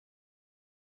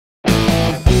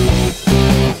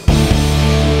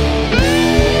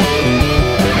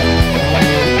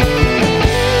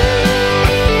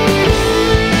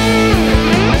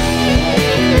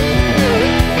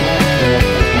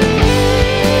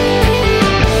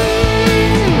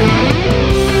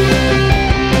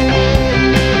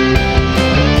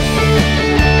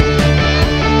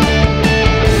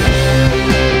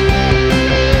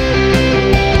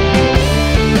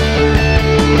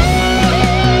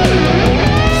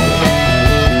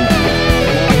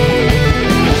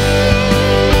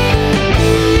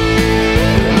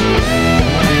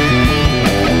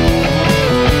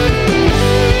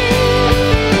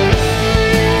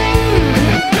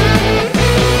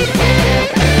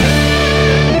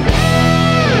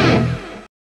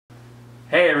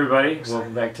everybody.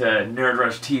 Welcome back to Nerd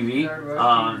Rush TV.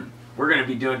 We're going to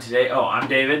be doing today... Oh, I'm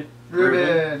David.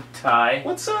 Ruben. Ty.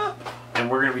 What's up?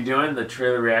 And we're going to be doing the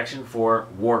trailer reaction for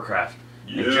Warcraft.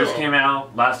 Yeah. It just came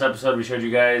out. Last episode we showed you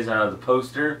guys the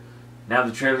poster. Now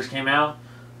the trailers came out.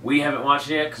 We haven't watched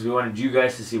it yet because we wanted you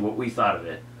guys to see what we thought of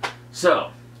it.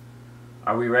 So,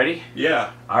 are we ready?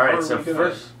 Yeah. Alright, so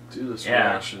first... do this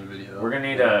reaction video. We're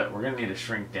gonna need to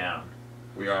shrink down.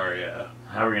 We are, yeah.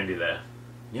 How are we gonna do that?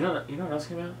 You know what else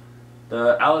came out?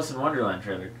 The Alice in Wonderland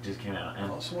trailer just came out. And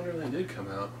Alice in Wonderland did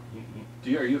come out.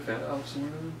 Are you a fan of Alice in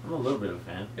Wonderland? I'm a little bit of a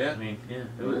fan. Yeah? I mean, yeah.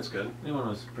 It was good. The new one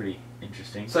was pretty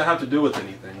interesting. Does that have to do with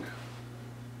anything?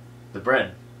 The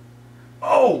bread.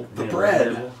 Oh, the Yeah,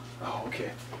 bread. Oh,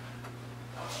 okay.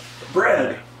 The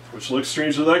bread. Which looks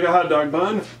strangely like a hot dog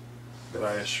bun, but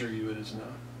I assure you it is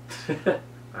not.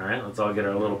 Alright, let's all get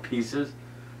our little pieces.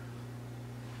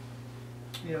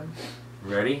 Yeah.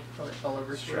 Ready? All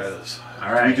over. Let's try this.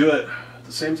 Alright. Do we do it at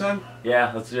the same time?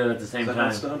 Yeah, let's do it at the same Is that time. how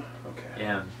it's done? Okay.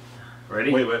 Yeah.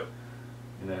 Ready? Wait.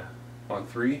 Yeah. On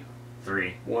three?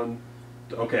 3. 1.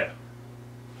 Okay.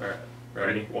 Alright.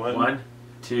 Ready? One,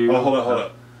 two. Oh, hold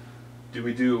up. Do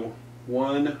we do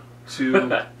 1,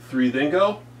 2, 3, then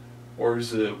go? Or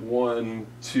is it 1,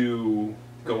 2,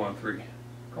 go on 3?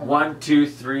 1, 2,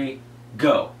 3,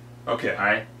 go. Okay.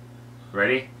 Alright.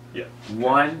 Ready? Yeah.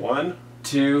 1,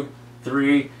 2,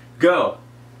 3, go.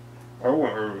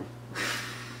 Oh,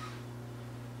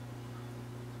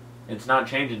 It's not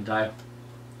changing, Ty.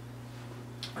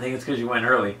 I think it's because you went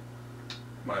early.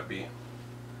 might be.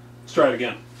 Let's try it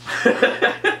again.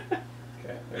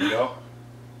 Okay, there you go.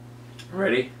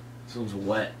 Ready? This one's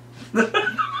wet.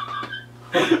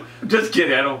 Just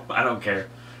kidding. I don't care.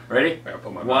 Ready? I gotta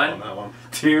put my 1, mouth on that one.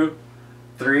 2,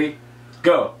 3,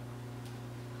 go.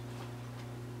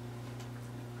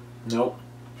 Nope.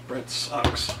 Bread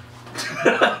sucks.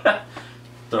 How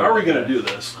are we gonna do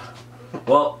this?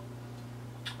 Well,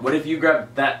 what if you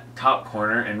grab that top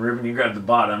corner and Ruben, you grab the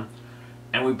bottom,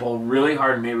 and we pull really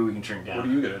hard and maybe we can shrink down? What are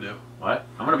you gonna do? What?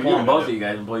 I'm gonna pull on both of you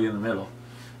guys and pull you in the middle.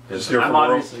 Just here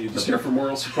for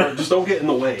moral support. Just don't get in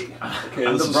the way. Okay,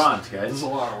 I'm the bronze, guys. This is a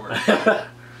lot of work.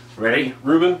 Ready?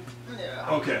 Ruben? Yeah.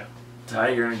 Okay. Ty,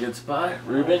 you're in a good spot.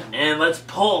 Ruben, and let's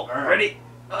pull. Ready?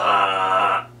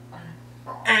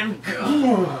 And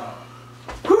go.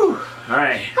 Whew.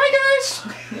 Alright. Hi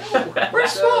guys! We're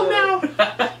small now.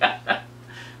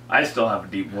 I still have a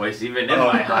deep voice, even in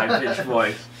my high-pitched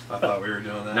voice. I thought we were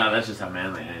doing that. No, that's just how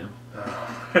manly I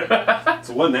am.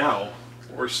 So what now?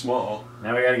 We're small.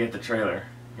 Now we gotta get the trailer.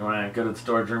 You wanna go to the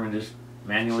storage room and just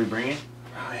manually bring it?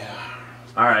 Oh yeah.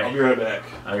 Alright. I'll be right back.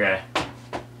 Okay.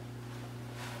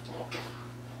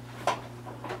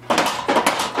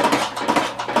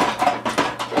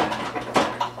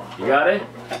 You got it?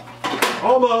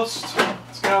 Almost.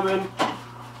 It's coming.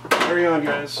 Carry on,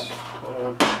 guys.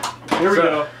 Here we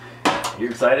go. You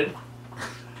excited?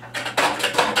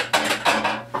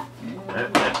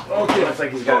 Okay. Looks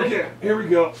like he's got it. Here we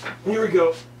go. Here we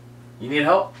go. You need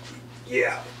help?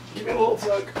 Yeah. Give me a little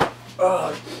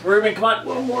tug. Ruben, come on.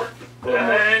 One more.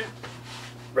 And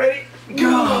Ready?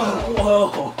 go.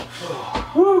 Whoa.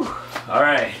 Woo. All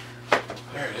right.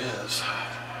 There it is.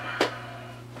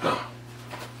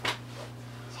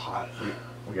 It's hot.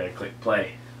 We gotta click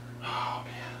play. Oh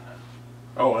man.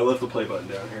 Oh, I left the play button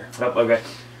down here. Oh, okay.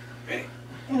 Ready?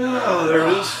 No, there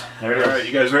it is. There it is. All right,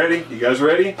 you guys ready? You guys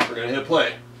ready? We're gonna hit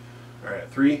play. All right,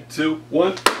 3, 2,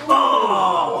 1.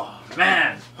 Oh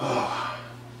man.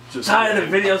 Just Ty, the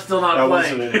video's still not that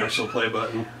playing. wasn't an actual play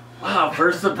button. Wow,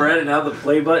 first the bread and now the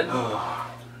play button.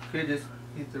 Could just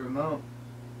use the remote.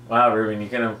 Wow, Ruben, you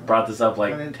could have brought this up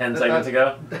like 10 seconds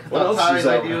ago. What else does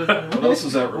that? What else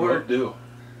does that remote do?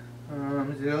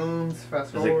 Zooms,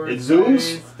 fast Does it- forward. it zooms?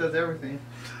 plays, does everything.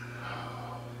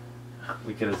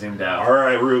 We could have zoomed out. All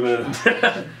right, Ruben.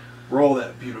 Roll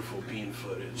that beautiful bean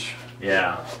footage.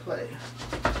 Yeah. Play.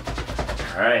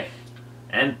 All right.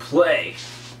 And play.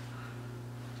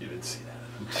 You didn't see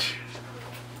that.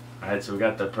 All right, so we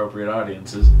got the appropriate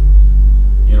audiences.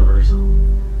 Universal.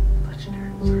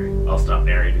 Legendary. Sorry. I'll stop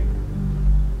narrating.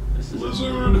 This is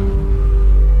Lizard.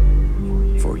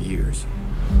 For years,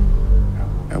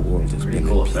 our world has pretty been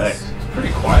cool in peace. effects. It's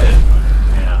pretty quiet.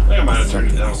 Yeah. I think I might have turned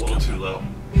it down a little too low.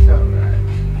 It's alright.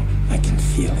 I can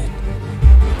feel it.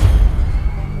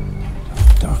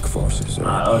 Dark forces are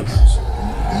Ah, upon looks- us.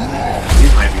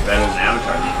 These might be better than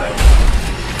Avatar's effects.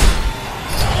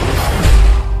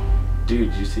 Dude,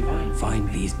 did you see that? Find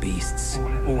these beasts,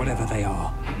 or whatever they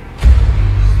are.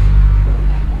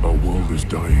 Our world is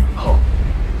dying. Oh,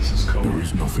 This is cool. There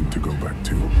is nothing to go back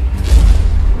to.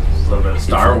 a little bit of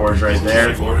Star Wars right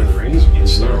there. Lord of the Rings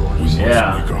means Star We Wars. must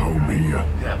Yeah. make a home Mia.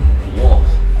 That wolf.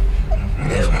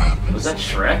 Was that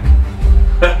Shrek?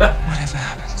 Whatever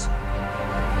happens,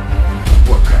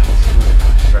 Warcraft.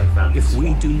 Shrek found if his we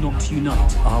swamp. do not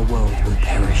unite, our world will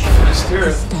perish. Just hear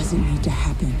This it. doesn't need to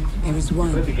happen. There is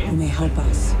one Play the game. who may help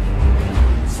us.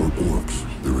 For orcs,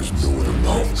 there is no other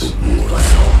path but war.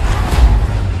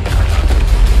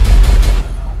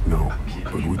 No,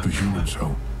 but with the humans'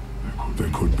 help, there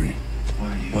could be.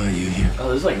 Why are you here? Oh,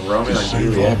 this is like Romeo and Save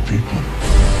our Juliet. people.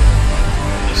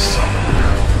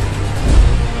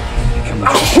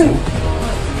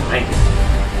 Thank you.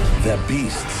 The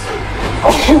beasts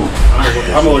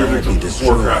I'm allergic to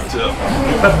Warcraft too.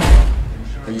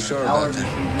 Are you sure about that?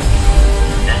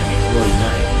 Enemies will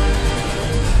unite.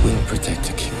 We'll protect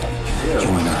the kingdom. You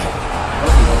and I.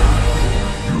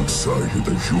 You side with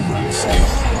the humans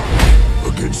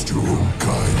against your own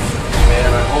kind.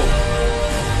 Man, I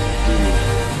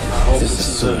hope This is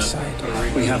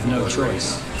suicide. We have no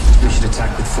choice. We should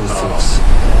attack with full force.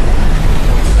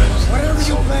 Whatever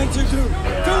you plan to do,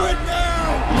 do it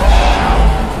now!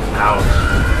 Ouch.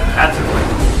 That's a win.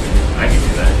 I can do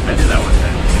that. I did that one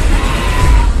time.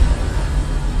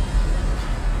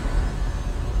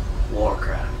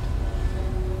 Warcraft.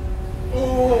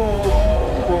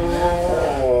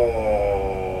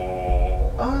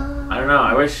 I don't know.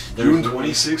 I wish there June was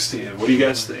 2016. What do you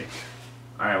guys think?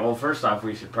 Alright, well, first off,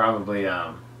 we should probably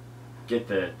get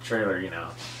the trailer,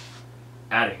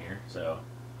 out of here. So,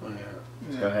 let's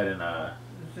go ahead and,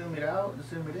 Zoom it out,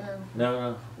 zoom it in.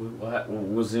 no,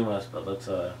 we'll zoom us, but let's,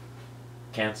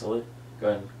 cancel it. Go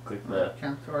ahead and click the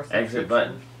Cancel our exit subscription.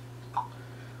 button.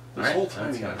 This Alright, whole time,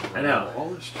 that's you good. I know. all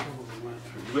this trouble we went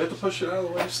through. Do we have to push it out of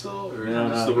the way still, or No,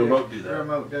 does no, the remote do The that?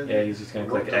 remote does Yeah, it. he's just gonna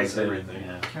Remote click does exit. everything.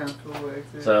 Yeah. Cancel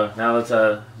exit. So, now let's,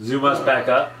 zoom us back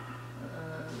up.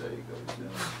 There you go, zoom.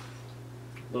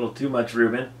 A little too much,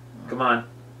 Ruben. Come on.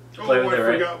 Oh, Play with I it,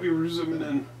 right? forgot we were zooming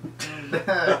in.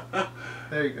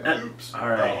 There you go. Oops.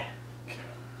 Alright.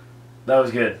 That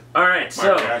was good. Alright, My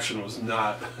so. reaction was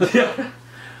not.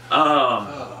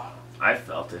 I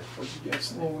felt it. What did you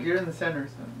guys think? Well, you're in the center,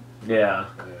 so. Yeah.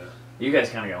 Yeah. You guys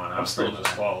kind of got one. I'm still just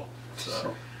fall,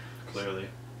 so clearly.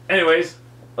 Anyways,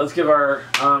 let's give our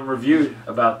review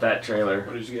about that trailer.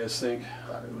 What did you guys think?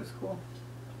 Thought it was cool.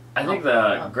 I think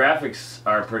the graphics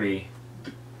are pretty.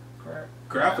 Correct.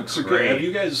 Graphics are Great. good.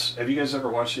 Have you guys ever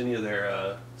watched any of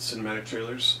their cinematic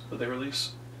trailers that they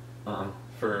release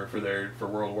for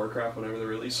World of Warcraft whenever they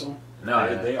release them?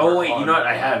 No. They Oh are wait, you know what?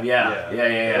 I have. Yeah.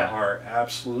 They are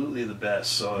absolutely the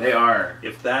best. So They are.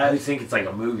 If I that, think it's like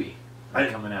a movie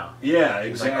coming out. yeah,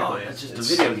 It's like, exactly. oh, that's just a It's-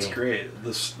 video It's game. great.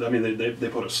 I mean, they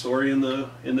put a story in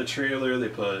the trailer. They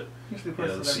put Usually the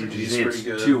puts it CG every- It's Usually pretty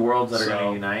good. two worlds that are So,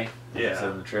 going to unite. yeah. It's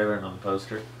in the trailer and on the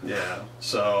poster. yeah.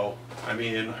 So I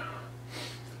mean,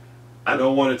 I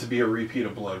don't want it to be a repeat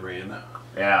of Blood Rain.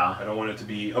 Yeah. I don't want it to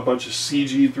be a bunch of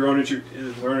CG thrown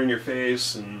in your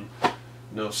face and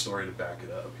no story to back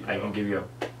it up. You know? I can give you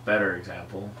a better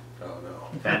example. Oh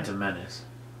no. Phantom Menace.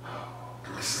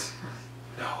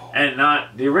 No. And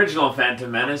not the original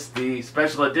Phantom Menace, the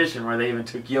special edition where they even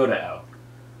took Yoda out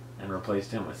and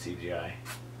replaced him with CGI.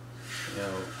 You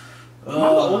know, I'm the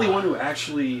only one who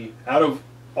actually, out of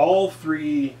all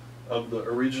three of the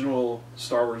original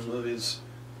Star Wars movies,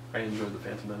 I enjoyed the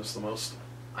Phantom Menace the most.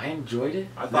 I enjoyed it.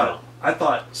 I thought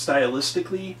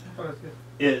stylistically, I thought it was good.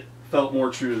 it felt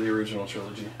more true to the original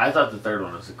trilogy. I thought the third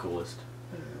one was the coolest.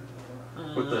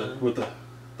 With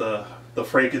the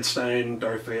Frankenstein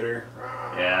Darth Vader.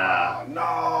 Yeah.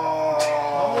 No.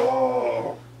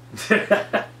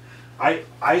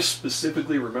 I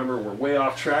specifically remember, we're way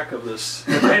off track of this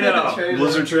I know. Trailer.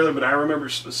 Blizzard trailer, but I remember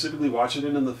specifically watching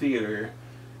it in the theater,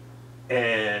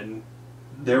 and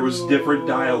there was different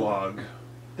dialogue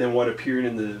than what appeared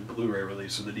in the Blu-ray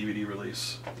release or the DVD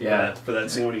release. Yeah. For that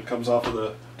scene when he comes off of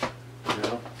the, you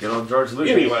know. Good old George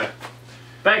Lucas. Anyway,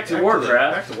 back to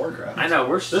Warcraft. back to Warcraft. I know,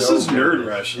 we're This so is good Nerd at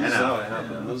Rush. I This is know. how it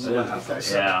happened. This is what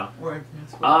happens. Yeah. Working.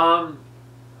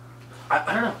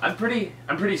 I don't know. I'm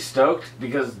pretty stoked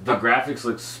because the graphics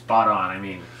look spot on. I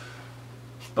mean,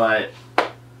 but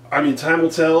I mean, time will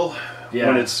tell. Yeah.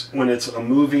 When it's a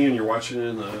movie and you're watching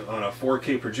it on a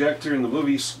 4K projector in the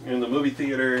movie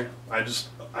theater.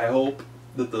 I hope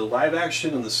that the live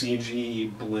action and the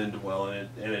CG blend well in it,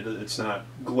 and it's not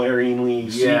glaringly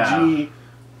CG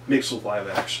mixed with live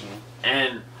action.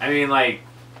 and I mean like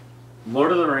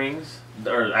Lord of the Rings,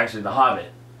 or actually The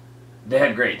Hobbit. They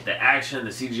had great. The action, the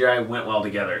CGI went well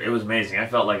together. It was amazing. I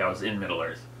felt like I was in Middle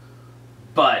Earth.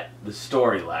 But the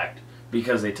story lacked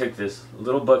because they took this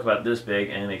little book about this big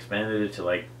and expanded it to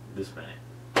like this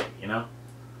many. You know?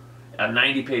 a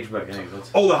 90-page book. I think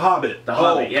that's Oh, The Hobbit. The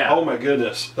Hobbit, yeah. Oh my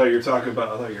goodness. I thought you were talking about.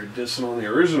 I thought you were dissing on the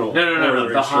original. no, Lord of The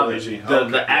Rings Hobbit. trilogy. The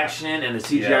Okay, action and the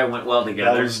CGI Yeah. went well That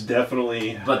together, was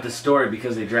definitely but the story,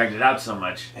 because they dragged it out so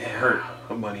much, it hurt.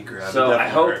 a money grab. So It I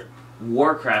definitely hope hurt.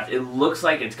 Warcraft. It looks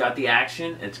like it's got the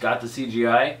action, it's got the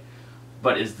CGI,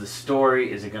 but is the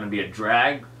story? Is it going to be a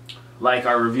drag? Like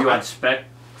our review on Spectre.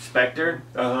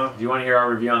 Uh-huh. If you want to hear our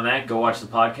review on that, go watch the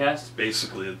podcast.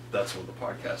 Basically, that's what the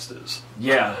podcast is.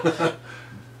 Yeah.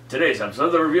 Today's episode,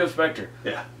 the review of Spectre.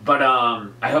 Yeah. But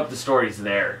I hope the story's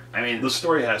there. I mean, The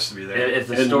story has to be there. if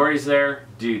the story's there,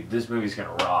 dude, this movie's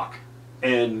gonna rock.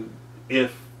 And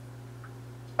if,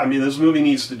 I mean, this movie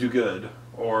needs to do good,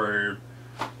 or,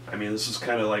 I mean, this is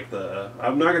kind of like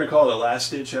I'm not going to call it a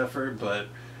last-ditch effort, but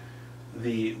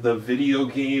the video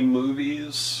game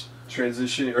movies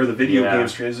transition, or the video Yeah.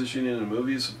 games transitioning into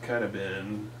movies have kind of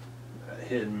been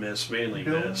hit and miss, mainly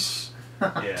Doom? miss.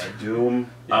 Yeah, Doom.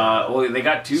 Yeah. Well, they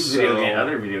got two So-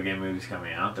 other video game movies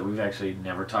coming out that we've actually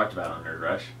never talked about on Nerd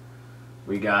Rush.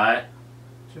 We got.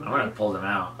 I'm gonna pull them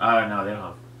out. No, they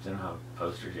don't have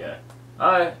posters yet.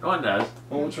 One does.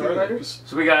 Well, which Tomb are Raider? those?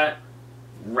 So we got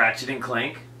Ratchet and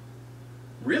Clank.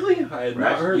 Really? I had not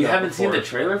Ratchet- heard you that haven't before. seen the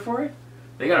trailer for it?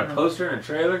 They got a poster and a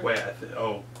trailer. Wait,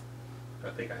 I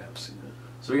think I have seen it.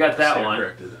 So we got that Stand one.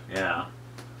 corrected. Yeah.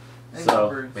 Angry So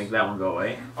Birds. make that one go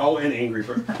away. Oh, and Angry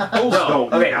Birds. Those No,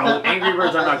 don't okay. count. Angry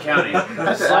Birds I'm not counting.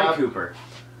 Sly Cooper.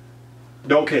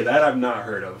 Okay, that I've not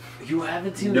heard of. You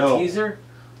haven't seen No. the teaser?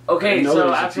 Okay, I know so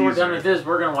there's a after we're done teaser. with this,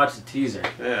 we're gonna watch the teaser.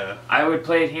 Yeah. I would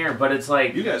play it here, but it's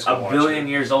like You guys a can watch billion it.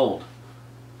 years old.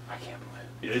 I can't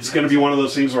believe it. It's going to be one of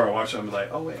those things where I watch it and I'm like,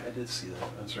 oh, wait, I did see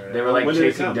that. That's right. They were like When did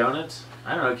it chasing come? donuts.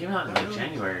 I don't know. It came out in like Really?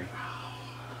 January.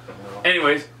 I don't know.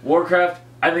 Anyways, Warcraft.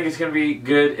 I think it's gonna be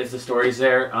good if the story's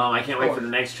there. I can't wait for the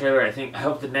next trailer. I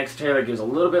hope the next trailer gives a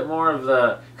little bit more of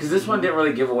the, because this one didn't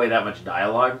really give away that much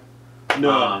dialogue.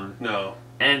 No,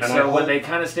 And And I so when hope- they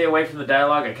kind of stay away from the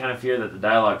dialogue, I kind of fear that the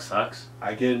dialogue sucks.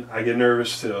 I get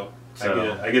nervous too.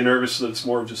 So- I get nervous that it's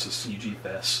more of just a CG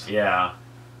fest. Yeah.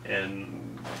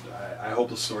 And I hope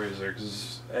the story is there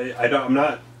because I'm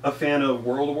not a fan of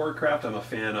World of Warcraft. I'm a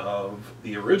fan of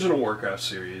the original Warcraft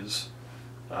series,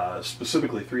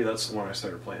 specifically 3. That's the one I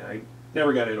started playing. I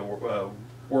never got into World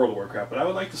of Warcraft, but I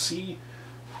would like to see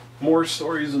more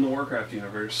stories in the Warcraft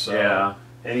universe. So, Yeah.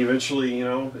 And eventually, you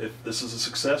know, if this is a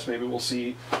success, maybe we'll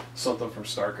see something from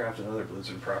StarCraft and other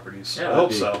Blizzard properties. Yeah, I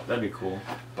hope so. That'd be cool.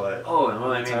 But Oh,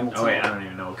 well, I time mean, will oh wait, tell. I don't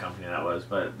even know what company that was,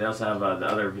 but they also have the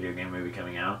other video game movie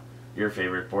coming out. Your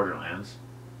favorite, Borderlands.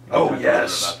 You can Oh talk a little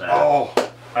yes! bit about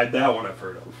that. That one I've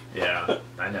heard of. Yeah,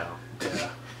 I know. Yeah.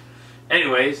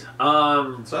 Anyways,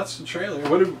 So that's the trailer.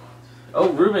 What did?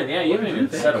 Ruben, yeah, you What haven't did even you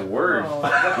think? said a word. Oh, I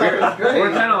thought it was great.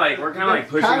 We're kind of like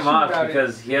pushing him passionate off about it.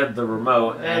 because he had the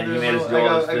remote and the he made us do remote.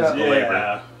 all his I got- physical labor.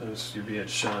 Yeah, you're being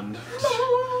shunned.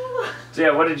 So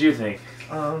yeah, what did you think?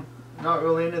 Not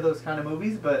really into those kind of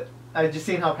movies, but I just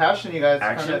seen how passionate you guys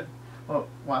Action? kind of. Well,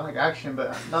 I like action,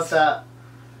 but not that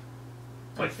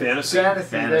Like fantasy. fantasy.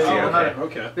 Fantasy, there you go. I'm not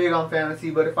Okay. big on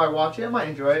fantasy, but if I watch it, I might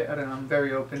enjoy it. I don't know. I'm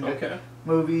very open to Okay.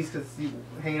 movies because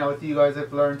hanging out with you guys,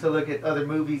 I've learned to look at other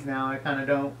movies now. I kind of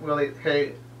don't really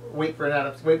wait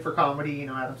for comedy. You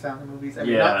know, Adam Sandler movies. I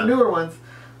mean, not Yeah. the newer ones,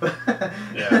 but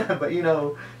Yeah. but you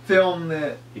know, film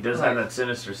that. He does like, have that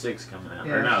Sinister Six coming out, or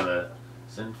Yeah. no, the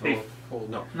Sinful. Hateful,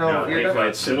 no. No, No, you're Hateful not-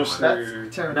 Eight's Sinister.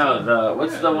 That's Tarantino. No, the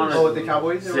what's Yeah, the one? Oh, with the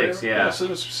Cowboys or Six, whatever? yeah.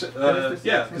 Sinister Six. Sinister Six,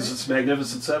 Yeah, isn't because it? it's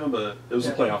Magnificent Seven, but it was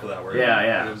a Yeah. playoff of that word. Yeah,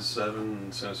 yeah. Magnificent Seven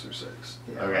and Sinister Six,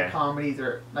 Yeah, Okay. like comedies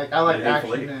or like I like And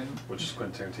Hateful action Eight, and which is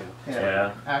Quentin Tarantino.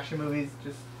 Yeah. action movies,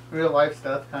 just real life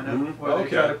stuff, kind of Mhm. where Okay. they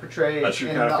try to portray. That's your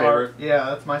in kind of the art. favorite? Yeah,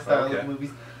 that's my style Okay. of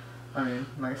movies. I mean,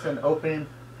 like I said, opening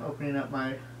up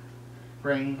my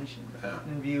range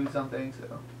and views on things,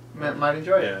 so might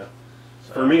enjoy it. Yeah.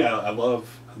 For me, I love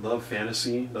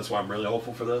fantasy. That's why I'm really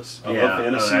hopeful for this. I Yeah, love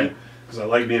fantasy alright. because I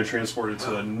like being transported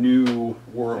to a new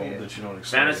world Yeah. that you don't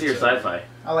expect. Fantasy or sci-fi?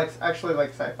 I actually like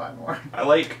sci-fi more. I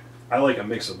like a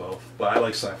mix of both, but I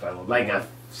like sci-fi a little Like bit a more.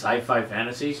 sci-fi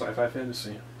fantasy? Sci-fi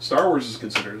fantasy. Star Wars is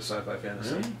considered a sci-fi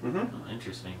fantasy. Really? Mm-hmm. Oh,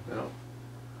 interesting. Yeah.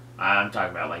 I'm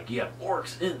talking about like you have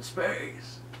orcs in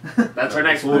space. That's our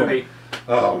next movie.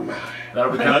 Oh my.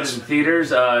 That'll be And coming that's- in theaters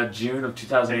June of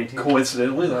 2018.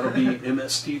 Coincidentally, that'll be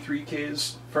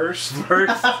MST3K's first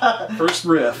First, first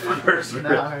riff. first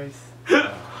Nice.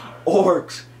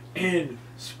 orcs in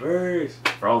space.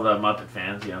 For all the Muppet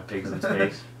fans, you know, pigs in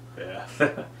space. Yeah.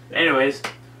 Anyways,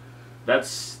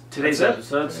 that's today's That's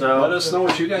it. episode. So Let us know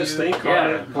what you guys think.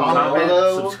 yeah, Comment, comment comment,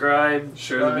 below. subscribe,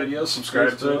 share the video, subscribe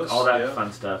to Facebook, us. all that Yeah.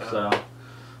 fun stuff. So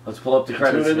Let's pull up the And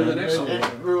credits. tune into the man. next one.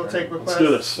 And we will take requests. Let's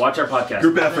do this. Watch our podcast.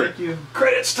 Group effort. Thank you.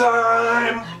 Credits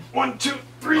time. 1, 2,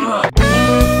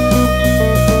 3.